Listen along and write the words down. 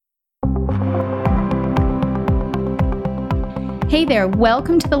Hey there,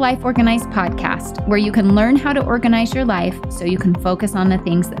 welcome to the Life Organized podcast, where you can learn how to organize your life so you can focus on the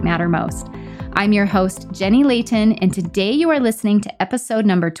things that matter most. I'm your host, Jenny Layton, and today you are listening to episode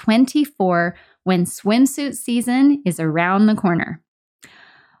number 24, when swimsuit season is around the corner.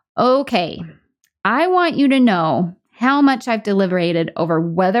 Okay, I want you to know how much I've deliberated over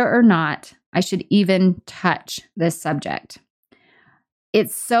whether or not I should even touch this subject.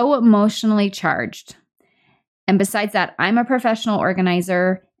 It's so emotionally charged. And besides that, I'm a professional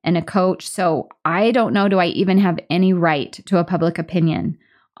organizer and a coach, so I don't know, do I even have any right to a public opinion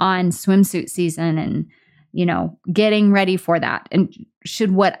on swimsuit season and, getting ready for that? And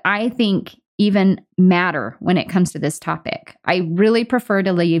should what I think even matter when it comes to this topic? I really prefer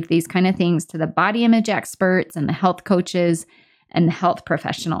to leave these kind of things to the body image experts and the health coaches and the health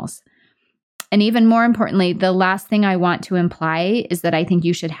professionals. And even more importantly, the last thing I want to imply is that I think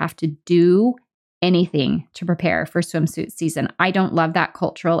you should have to do anything to prepare for swimsuit season. I don't love that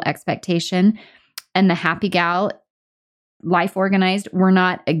cultural expectation. And the happy gal, Life Organized, we're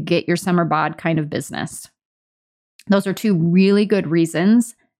not a get your summer bod kind of business. Those are two really good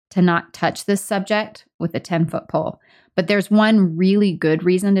reasons to not touch this subject with a 10-foot pole. But there's one really good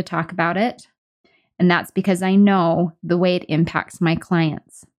reason to talk about it. And that's because I know the way it impacts my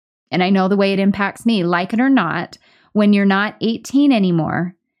clients. And I know the way it impacts me, like it or not. When you're not 18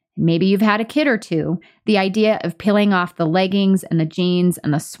 anymore, maybe you've had a kid or two, the idea of peeling off the leggings and the jeans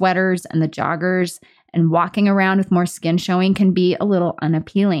and the sweaters and the joggers and walking around with more skin showing can be a little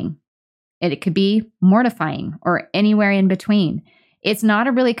unappealing. It could be mortifying or anywhere in between. It's not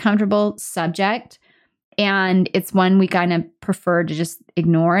a really comfortable subject, and it's one we kind of prefer to just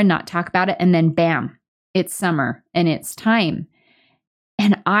ignore and not talk about it. And then bam, it's summer and it's time.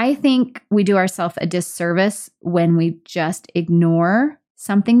 And I think we do ourselves a disservice when we just ignore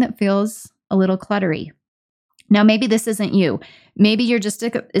something that feels a little cluttery. Now, maybe this isn't you. Maybe you're just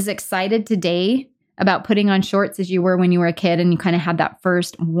as excited today about putting on shorts as you were when you were a kid and you kind of had that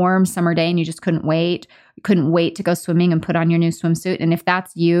first warm summer day and you just couldn't wait. You couldn't wait to go swimming and put on your new swimsuit. And if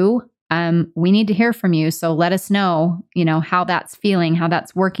that's you, we need to hear from you. So let us know, how that's feeling, how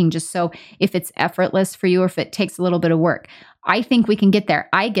that's working, just so if it's effortless for you or if it takes a little bit of work. I think we can get there.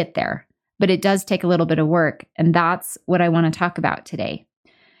 I get there, but it does take a little bit of work. And that's what I want to talk about today.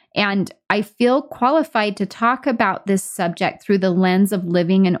 And I feel qualified to talk about this subject through the lens of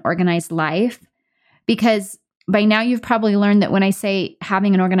living an organized life, because by now you've probably learned that when I say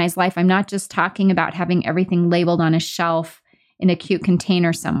having an organized life, I'm not just talking about having everything labeled on a shelf in a cute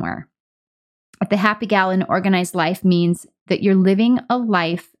container somewhere. The happy gal in organized life means that you're living a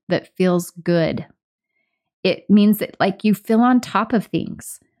life that feels good. It means that you feel on top of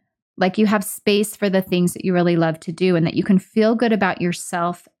things. Like you have space for the things that you really love to do and that you can feel good about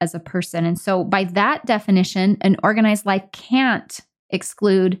yourself as a person. And so by that definition, an organized life can't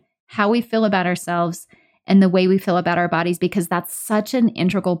exclude how we feel about ourselves and the way we feel about our bodies, because that's such an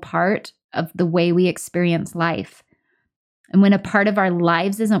integral part of the way we experience life. And when a part of our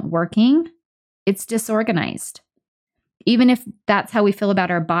lives isn't working, it's disorganized. Even if that's how we feel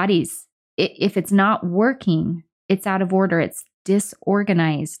about our bodies, if it's not working, it's out of order, it's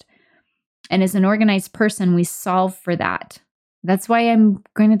disorganized. And as an organized person, we solve for that. That's why I'm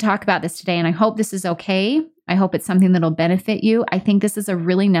going to talk about this today. And I hope this is okay. I hope it's something that'll benefit you. I think this is a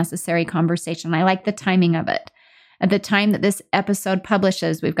really necessary conversation. I like the timing of it. At the time that this episode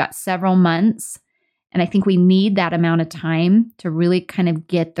publishes, we've got several months. And I think we need that amount of time to really kind of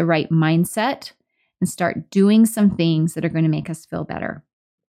get the right mindset and start doing some things that are going to make us feel better.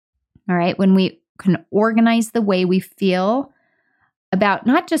 All right. When we can organize the way we feel about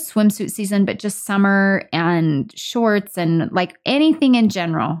not just swimsuit season, but just summer and shorts and anything in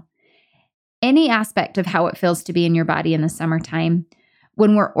general, any aspect of how it feels to be in your body in the summertime.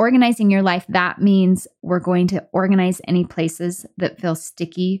 When we're organizing your life, that means we're going to organize any places that feel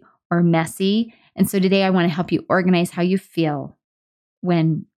sticky or messy. And so today I want to help you organize how you feel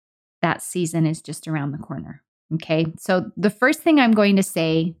when that season is just around the corner. Okay. So the first thing I'm going to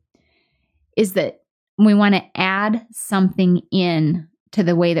say is that we want to add something in to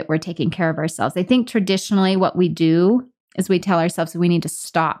the way that we're taking care of ourselves. I think traditionally what we do is we tell ourselves we need to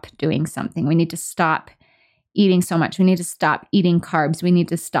stop doing something. We need to stop eating so much. We need to stop eating carbs. We need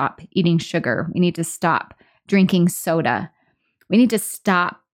to stop eating sugar. We need to stop drinking soda. We need to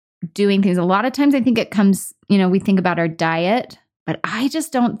stop doing things. A lot of times I think it comes, we think about our diet, but I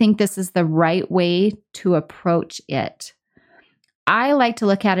just don't think this is the right way to approach it. I like to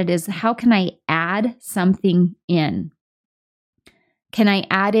look at it as, how can I add something in? Can I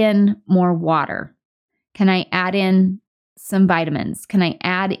add in more water? Can I add in some vitamins? Can I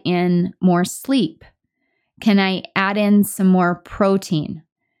add in more sleep? Can I add in some more protein?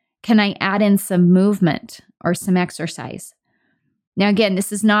 Can I add in some movement or some exercise? Now, again,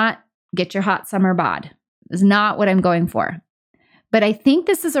 this is not get your hot summer bod. This is not what I'm going for. But I think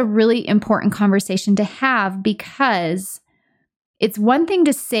this is a really important conversation to have, because it's one thing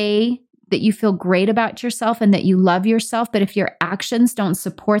to say that you feel great about yourself and that you love yourself, but if your actions don't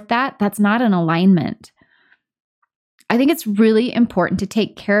support that, that's not an alignment. I think it's really important to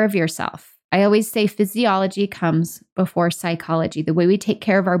take care of yourself. I always say physiology comes before psychology. The way we take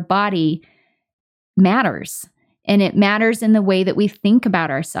care of our body matters, and it matters in the way that we think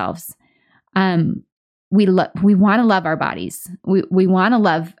about ourselves. We want to love our bodies. We want to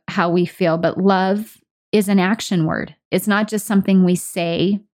love how we feel, but love is an action word. It's not just something we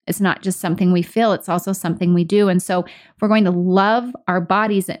say. It's not just something we feel. It's also something we do. And so if we're going to love our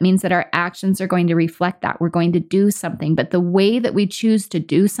bodies, it means that our actions are going to reflect that. We're going to do something. But the way that we choose to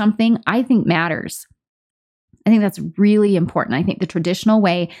do something, I think, matters. I think that's really important. I think the traditional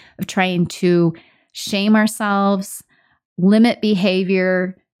way of trying to shame ourselves, limit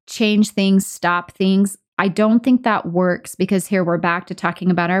behavior, change things, stop things, I don't think that works, because here we're back to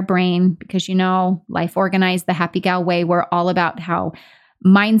talking about our brain, because, Life Organized, the Happy Gal way, we're all about how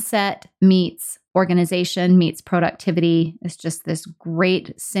mindset meets organization meets productivity. It's just this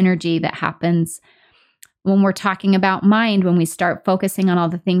great synergy that happens when we're talking about mind. When we start focusing on all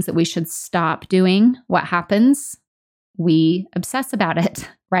the things that we should stop doing, what happens? We obsess about it,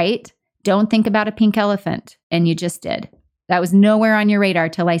 right? Don't think about a pink elephant, and you just did. That was nowhere on your radar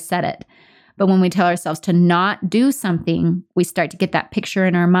till I said it. But when we tell ourselves to not do something, we start to get that picture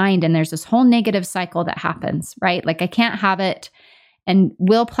in our mind, and there's this whole negative cycle that happens, right? Like, I can't have it, and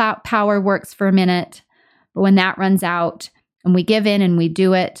willpower works for a minute, but when that runs out and we give in and we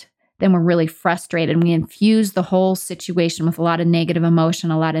do it, then we're really frustrated, and we infuse the whole situation with a lot of negative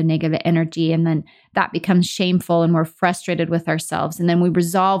emotion, a lot of negative energy, and then that becomes shameful, and we're frustrated with ourselves, and then we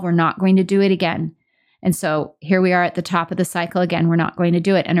resolve we're not going to do it again. And so here we are at the top of the cycle again. We're not going to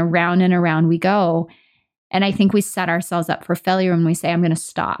do it. And around we go. And I think we set ourselves up for failure when we say, I'm going to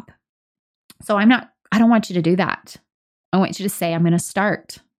stop. So I don't want you to do that. I want you to say, I'm going to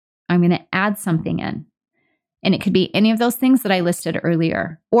start. I'm going to add something in. And it could be any of those things that I listed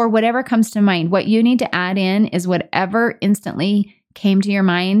earlier, or whatever comes to mind. What you need to add in is whatever instantly came to your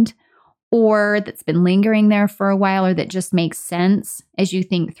mind, or that's been lingering there for a while, or that just makes sense as you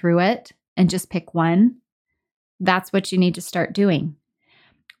think through it. And just pick one. That's what you need to start doing.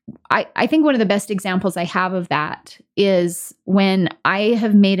 I think one of the best examples I have of that is when I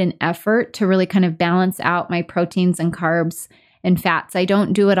have made an effort to really kind of balance out my proteins and carbs and fats. I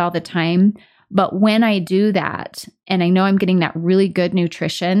don't do it all the time, but when I do that, and I know I'm getting that really good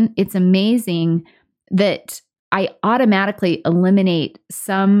nutrition, it's amazing that I automatically eliminate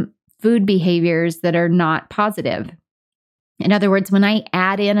some food behaviors that are not positive. In other words, when I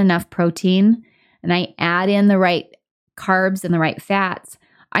add in enough protein and I add in the right carbs and the right fats,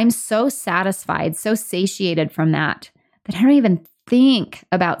 I'm so satisfied, so satiated from that I don't even think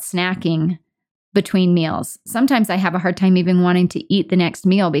about snacking between meals. Sometimes I have a hard time even wanting to eat the next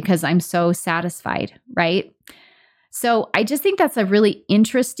meal because I'm so satisfied, right? So I just think that's a really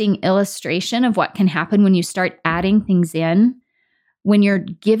interesting illustration of what can happen when you start adding things in. When you're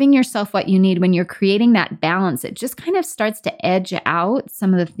giving yourself what you need, when you're creating that balance, it just kind of starts to edge out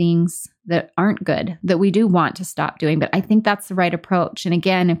some of the things that aren't good, that we do want to stop doing. But I think that's the right approach. And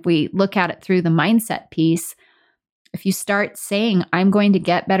again, if we look at it through the mindset piece, if you start saying, I'm going to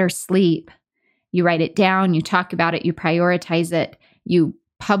get better sleep, you write it down, you talk about it, you prioritize it, you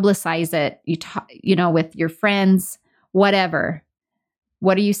publicize it, you talk, with your friends, whatever.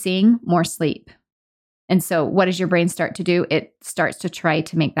 What are you seeing? More sleep. And so what does your brain start to do? It starts to try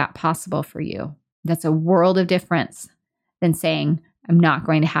to make that possible for you. That's a world of difference than saying, I'm not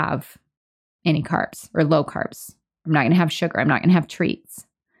going to have any carbs or low carbs. I'm not going to have sugar. I'm not going to have treats.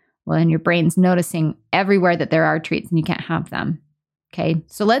 Well, then your brain's noticing everywhere that there are treats and you can't have them. Okay,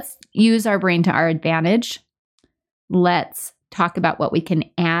 so let's use our brain to our advantage. Let's talk about what we can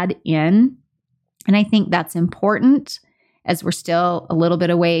add in. And I think that's important as we're still a little bit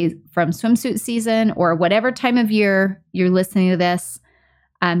away from swimsuit season or whatever time of year you're listening to this.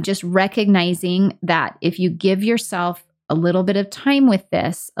 Just recognizing that if you give yourself a little bit of time with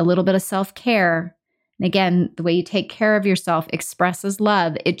this, a little bit of self-care, and again, the way you take care of yourself expresses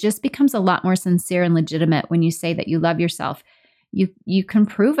love, it just becomes a lot more sincere and legitimate when you say that you love yourself. You can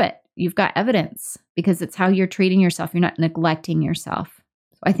prove it. You've got evidence because it's how you're treating yourself. You're not neglecting yourself.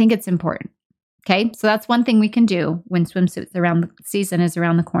 So I think it's important. Okay, so that's one thing we can do when swimsuits around the season is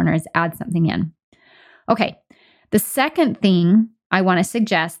around the corner is add something in. Okay, the second thing I want to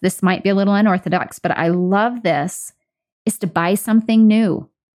suggest, this might be a little unorthodox, but I love this, is to buy something new.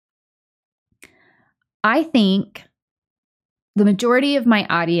 I think the majority of my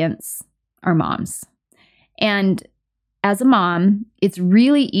audience are moms. And as a mom, it's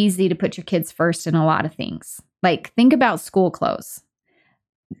really easy to put your kids first in a lot of things. Like, think about school clothes.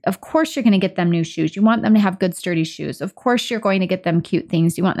 Of course, you're going to get them new shoes. You want them to have good, sturdy shoes. Of course, you're going to get them cute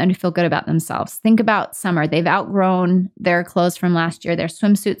things. You want them to feel good about themselves. Think about summer. They've outgrown their clothes from last year. Their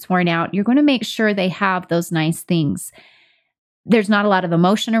swimsuit's worn out. You're going to make sure they have those nice things. There's not a lot of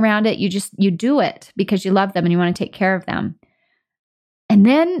emotion around it. You do it because you love them and you want to take care of them. And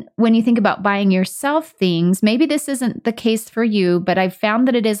then when you think about buying yourself things, maybe this isn't the case for you, but I've found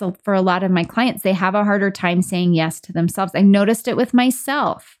that it is for a lot of my clients. They have a harder time saying yes to themselves. I noticed it with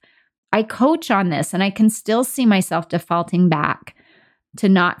myself. I coach on this and I can still see myself defaulting back to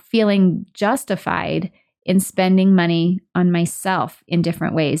not feeling justified in spending money on myself in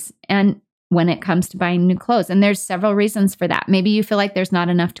different ways. And when it comes to buying new clothes, and there's several reasons for that. Maybe you feel like there's not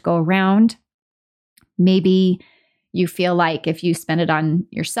enough to go around. Maybe you feel like if you spend it on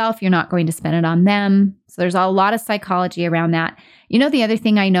yourself, you're not going to spend it on them. So there's a lot of psychology around that. You know, the other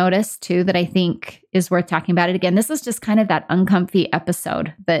thing I noticed too that I think is worth talking about it again, this is just kind of that uncomfy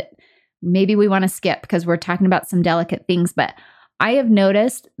episode that maybe we want to skip because we're talking about some delicate things. But I have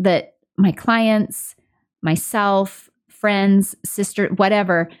noticed that my clients, myself, friends, sister,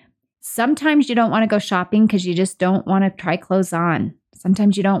 whatever, sometimes you don't want to go shopping because you just don't want to try clothes on.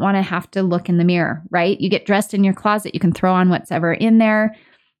 Sometimes you don't want to have to look in the mirror, right? You get dressed in your closet. You can throw on whatever in there.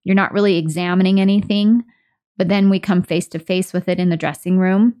 You're not really examining anything. But then we come face to face with it in the dressing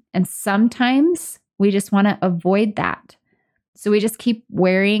room. And sometimes we just want to avoid that. So we just keep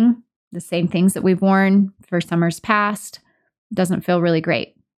wearing the same things that we've worn for summers past. Doesn't feel really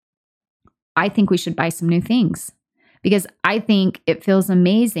great. I think we should buy some new things because I think it feels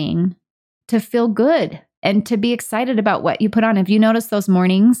amazing to feel good and to be excited about what you put on. If you notice those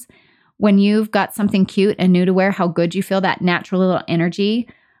mornings when you've got something cute and new to wear, how good you feel, that natural little energy,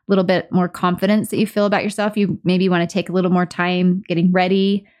 a little bit more confidence that you feel about yourself. You maybe want to take a little more time getting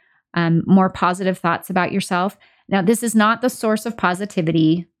ready, more positive thoughts about yourself. Now, this is not the source of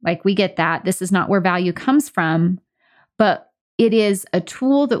positivity. Like, we get that. This is not where value comes from, but it is a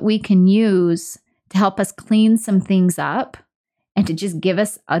tool that we can use to help us clean some things up and to just give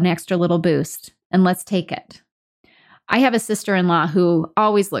us an extra little boost. And let's take it. I have a sister-in-law who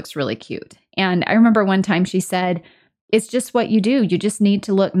always looks really cute. And I remember one time she said, it's just what you do. You just need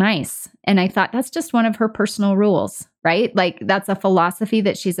to look nice. And I thought that's just one of her personal rules, right? Like, that's a philosophy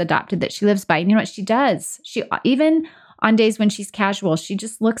that she's adopted, that she lives by. And you know what she does? She, even on days when she's casual, she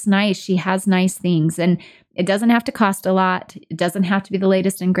just looks nice. She has nice things. And it doesn't have to cost a lot. It doesn't have to be the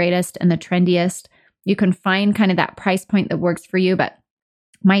latest and greatest and the trendiest. You can find kind of that price point that works for you. But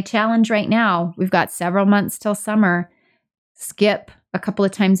my challenge right now, we've got several months till summer. Skip a couple of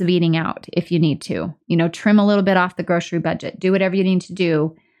times of eating out if you need to. You know, trim a little bit off the grocery budget. Do whatever you need to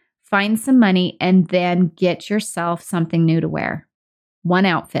do. Find some money and then get yourself something new to wear. One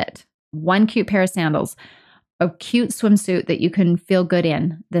outfit, one cute pair of sandals, a cute swimsuit that you can feel good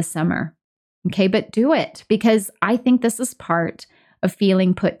in this summer. Okay, but do it because I think this is part of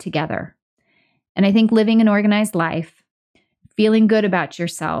feeling put together. And I think living an organized life, feeling good about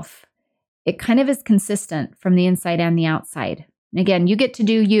yourself, it kind of is consistent from the inside and the outside. And again, you get to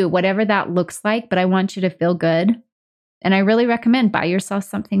do you, whatever that looks like, but I want you to feel good. And I really recommend buy yourself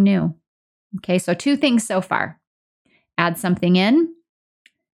something new. Okay, so 2 things so far. Add something in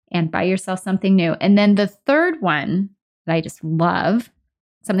and buy yourself something new. And then the third one that I just love,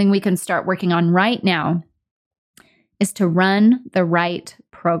 something we can start working on right now, is to run the right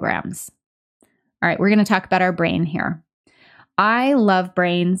programs. All right, we're going to talk about our brain here. I love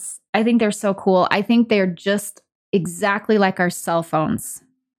brains. I think they're so cool. I think they're just exactly like our cell phones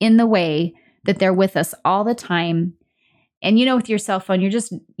in the way that they're with us all the time. And you know, with your cell phone, you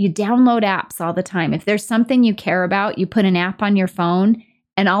download apps all the time. If there's something you care about, you put an app on your phone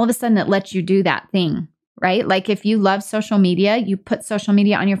and all of a sudden it lets you do that thing, right? Like if you love social media, you put social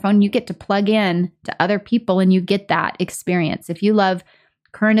media on your phone, you get to plug in to other people and you get that experience. If you love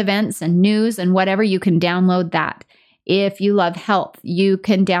current events and news and whatever, you can download that. If you love health, you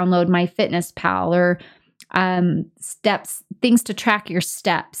can download MyFitnessPal or steps, things to track your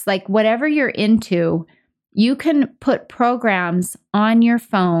steps. Like whatever you're into, you can put programs on your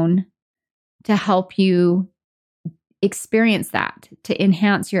phone to help you experience that, to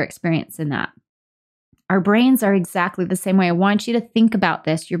enhance your experience in that. Our brains are exactly the same way. I want you to think about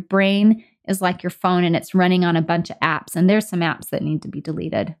this. Your brain is like your phone and it's running on a bunch of apps. And there's some apps that need to be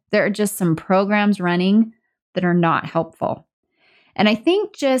deleted. There are just some programs running that are not helpful. And I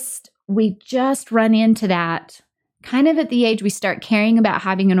think we just run into that kind of at the age we start caring about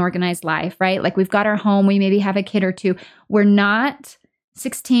having an organized life, right? Like we've got our home, we maybe have a kid or two. We're not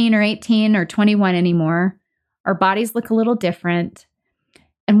 16 or 18 or 21 anymore. Our bodies look a little different.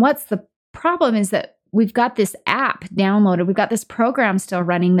 And what's the problem is that we've got this app downloaded. We've got this program still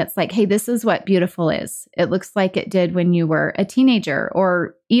running that's like, hey, this is what beautiful is. It looks like it did when you were a teenager,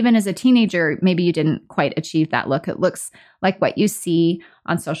 or even as a teenager, maybe you didn't quite achieve that look. It looks like what you see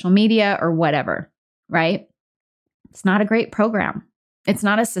on social media or whatever, right? It's not a great program. It's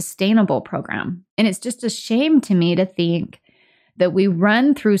not a sustainable program. And it's just a shame to me to think that we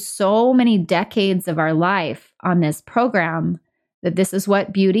run through so many decades of our life on this program that this is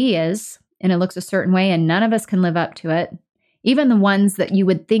what beauty is, and it looks a certain way, and none of us can live up to it. Even the ones that you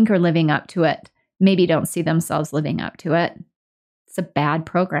would think are living up to it maybe don't see themselves living up to it. It's a bad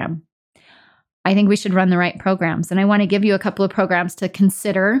program. I think we should run the right programs. And I want to give you a couple of programs to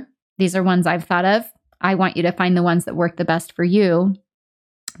consider. These are ones I've thought of. I want you to find the ones that work the best for you.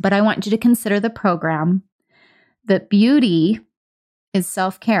 But I want you to consider the program that beauty is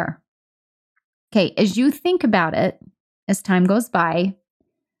self-care. Okay, as you think about it, as time goes by,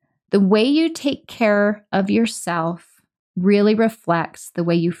 the way you take care of yourself really reflects the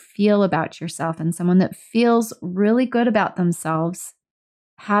way you feel about yourself. And someone that feels really good about themselves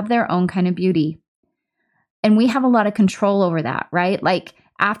have their own kind of beauty. And we have a lot of control over that, right? Like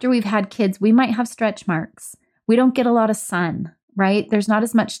after we've had kids, we might have stretch marks. We don't get a lot of sun, right? There's not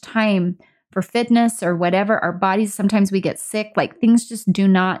as much time for fitness or whatever. Our bodies, sometimes we get sick. Like things just do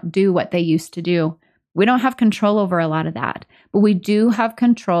not do what they used to do. We don't have control over a lot of that, but we do have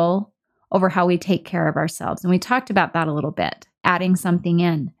control over how we take care of ourselves. And we talked about that a little bit, adding something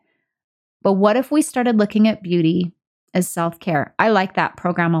in. But what if we started looking at beauty as self-care? I like that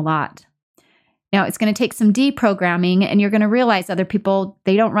program a lot. Now, it's going to take some deprogramming, and you're going to realize other people,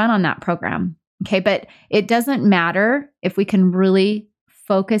 they don't run on that program. Okay, but it doesn't matter if we can really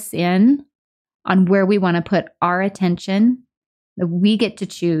focus in on where we want to put our attention, that we get to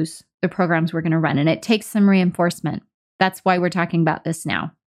choose the programs we're going to run. And it takes some reinforcement. That's why we're talking about this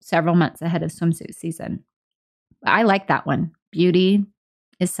now, several months ahead of swimsuit season. I like that one. Beauty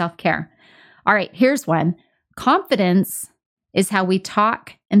is self-care. All right, here's one. Confidence is how we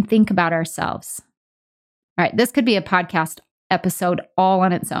talk and think about ourselves. All right, this could be a podcast episode all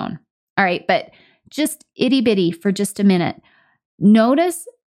on its own. All right, but just itty bitty for just a minute. Notice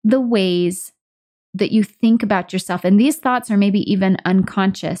the ways that you think about yourself. And these thoughts are maybe even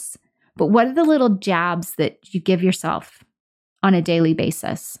unconscious. But what are the little jabs that you give yourself on a daily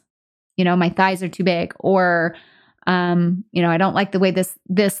basis? You know, my thighs are too big, or, I don't like the way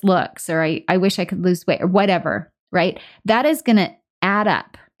this looks, or I wish I could lose weight, or whatever, right? That is going to add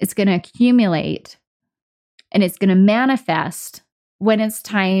up. It's going to accumulate, and it's going to manifest when it's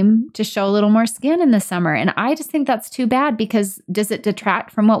time to show a little more skin in the summer. And I just think that's too bad, because does it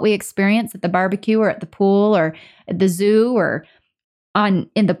detract from what we experience at the barbecue or at the pool or at the zoo or in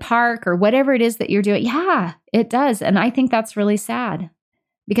the park or whatever it is that you're doing? Yeah, it does. And I think that's really sad,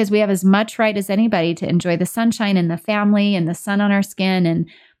 because we have as much right as anybody to enjoy the sunshine and the family and the sun on our skin and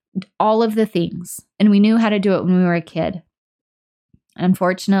all of the things. And we knew how to do it when we were a kid.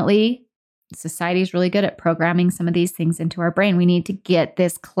 Unfortunately, society is really good at programming some of these things into our brain. We need to get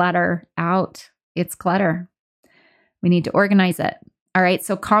this clutter out. It's clutter. We need to organize it. All right.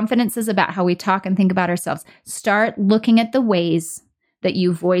 So confidence is about how we talk and think about ourselves. Start looking at the ways that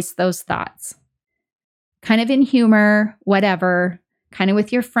you voice those thoughts, kind of in humor, whatever, kind of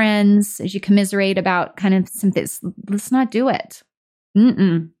with your friends as you commiserate about kind of some things. Let's not do it.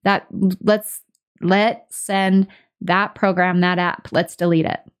 Let's send that program, that app, let's delete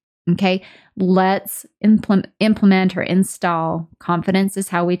it. Okay. Let's implement or install confidence is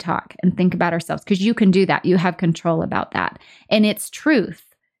how we talk and think about ourselves, because you can do that. You have control about that. And it's truth,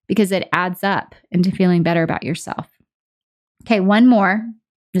 because it adds up into feeling better about yourself. Okay, one more.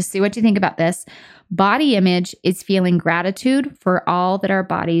 Just see what you think about this. Body image is feeling gratitude for all that our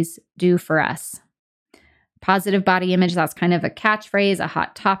bodies do for us. Positive body image, that's kind of a catchphrase, a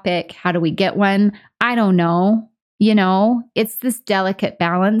hot topic. How do we get one? I don't know. It's this delicate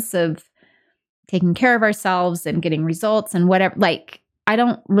balance of taking care of ourselves and getting results and whatever. Like, I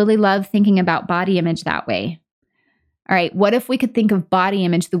don't really love thinking about body image that way. All right, what if we could think of body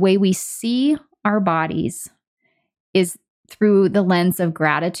image, the way we see our bodies is through the lens of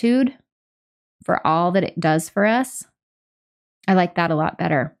gratitude for all that it does for us? I like that a lot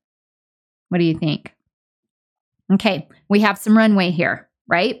better. What do you think? Okay, we have some runway here,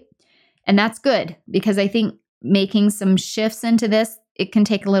 right? And that's good, because I think making some shifts into this, it can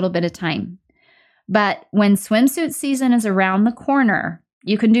take a little bit of time. But when swimsuit season is around the corner,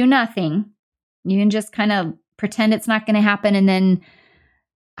 you can do nothing. You can just kind of pretend it's not going to happen and then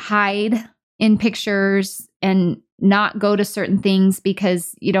hide in pictures and not go to certain things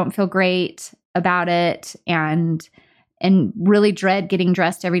because you don't feel great about it and really dread getting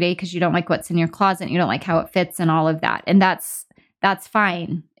dressed every day because you don't like what's in your closet, you don't like how it fits and all of that. And that's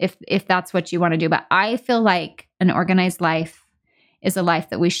fine if that's what you want to do. But I feel like an organized life is a life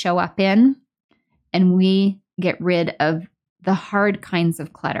that we show up in and we get rid of the hard kinds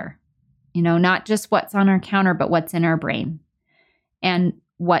of clutter. Not just what's on our counter, but what's in our brain and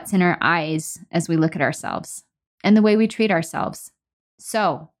what's in our eyes as we look at ourselves and the way we treat ourselves.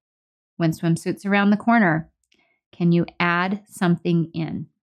 So when swimsuit's around the corner, can you add something in?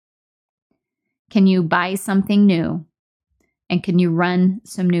 Can you buy something new? And can you run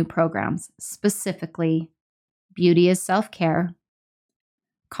some new programs? Specifically, beauty is self-care.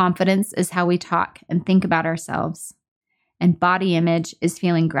 Confidence is how we talk and think about ourselves. And body image is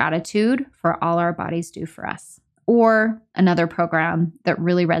feeling gratitude for all our bodies do for us. Or another program that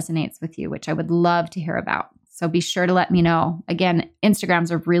really resonates with you, which I would love to hear about. So be sure to let me know. Again,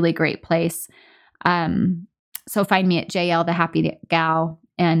 Instagram's a really great place. So find me at JL the Happy Gal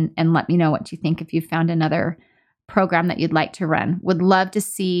and let me know what you think if you found another program that you'd like to run. Would love to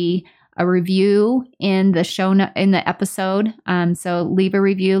see a review in the in the episode. So leave a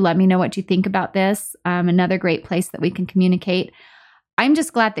review. Let me know what you think about this. Another great place that we can communicate. I'm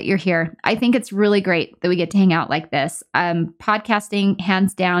just glad that you're here. I think it's really great that we get to hang out like this. Podcasting,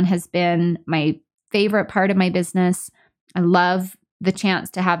 hands down, has been my favorite part of my business. I love the chance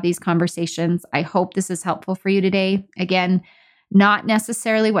to have these conversations. I hope this is helpful for you today. Again, not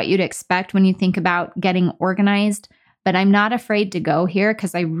necessarily what you'd expect when you think about getting organized, but I'm not afraid to go here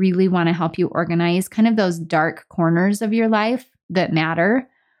because I really want to help you organize kind of those dark corners of your life that matter.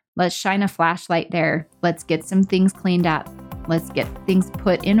 Let's shine a flashlight there. Let's get some things cleaned up. Let's get things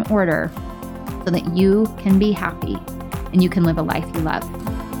put in order so that you can be happy and you can live a life you love.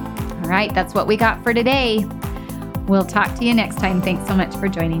 All right, that's what we got for today. We'll talk to you next time. Thanks so much for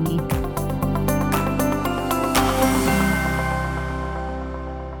joining me.